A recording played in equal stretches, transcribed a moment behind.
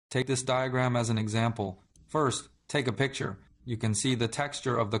Take this diagram as an example. First, take a picture. You can see the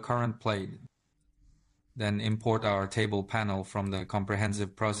texture of the current plate. Then import our table panel from the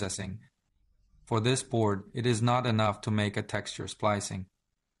comprehensive processing. For this board, it is not enough to make a texture splicing.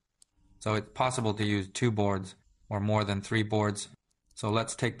 So it's possible to use 2 boards or more than 3 boards. So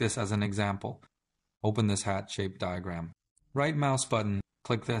let's take this as an example. Open this hat-shaped diagram. Right mouse button,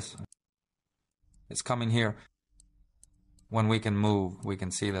 click this. It's coming here. When we can move, we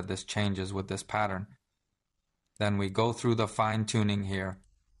can see that this changes with this pattern. Then we go through the fine-tuning here.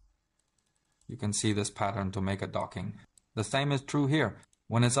 You can see this pattern to make a docking. The same is true here.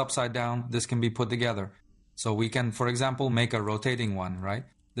 When it's upside down, this can be put together. So we can, for example, make a rotating one, right?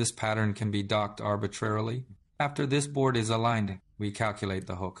 This pattern can be docked arbitrarily. After this board is aligned, we calculate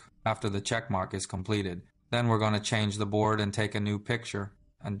the hook. After the check mark is completed, then we're going to change the board and take a new picture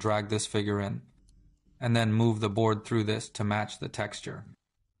and drag this figure in. And then move the board through this to match the texture.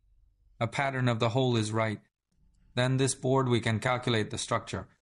 A pattern of the hole is right. Then this board we can calculate the structure.